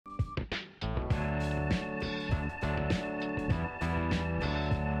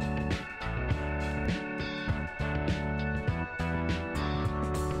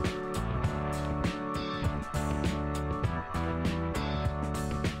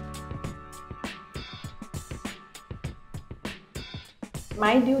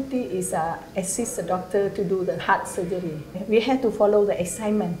My duty is assist the doctor to do the heart surgery. We have to follow the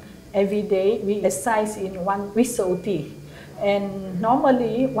assignment. Every day we exercise in 1 week OT. And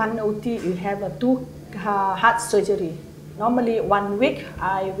normally 1 OT you have 2 heart surgery. Normally 1 week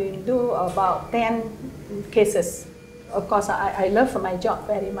I will do about 10 cases. Of course, I love my job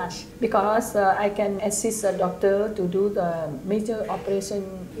very much because I can assist the doctor to do the major operation.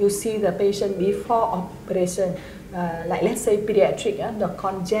 You see the patient before operation, like let's say pediatric, the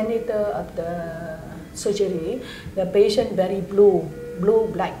congenital of the surgery, the patient very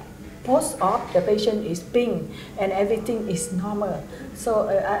blue-black. Post-op, the patient is pink and everything is normal.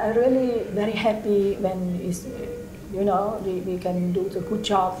 So I really very happy when it's, we can do the good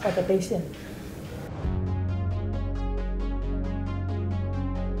job for the patient.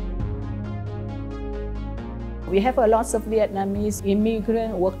 We have a lot of Vietnamese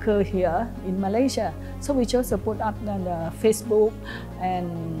immigrant workers here in Malaysia. So we just put up on the Facebook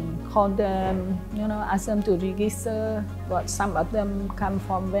and call them, ask them to register. But some of them come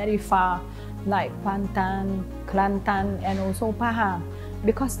from very far, like Pantan, Kelantan, and also Pahang.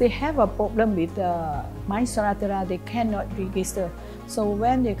 Because they have a problem with the myceratera, they cannot register. So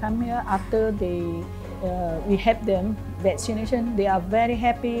when they come here, after we have them vaccination, they are very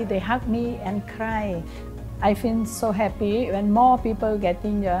happy. They hug me and cry. I feel so happy when more people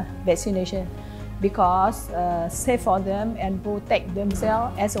getting the vaccination because safe for them and protect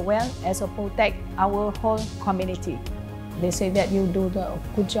themselves as well as protect our whole community. They say that you do the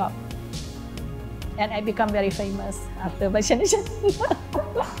good job. And I become very famous after vaccination.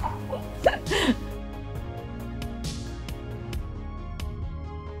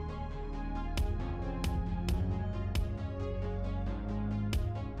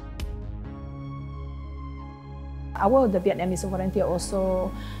 The Vietnamese volunteer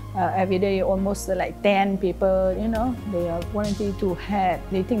also every day almost like 10 people, they are volunteer to help.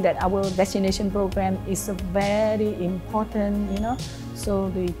 They think that our vaccination program is very important,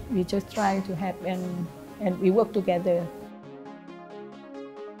 so we just try to help and we work together.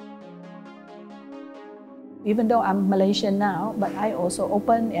 Even though I'm Malaysian now, but I also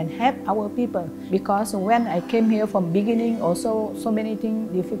open and help our people because when I came here from beginning, also so many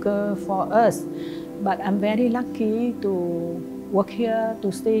things difficult for us. But I'm very lucky to work here,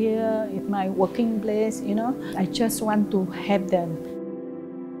 to stay here in my working place, I just want to help them.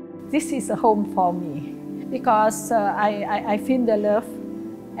 This is a home for me because I feel the love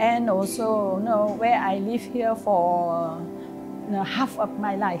and also where I live here for half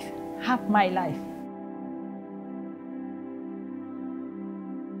my life.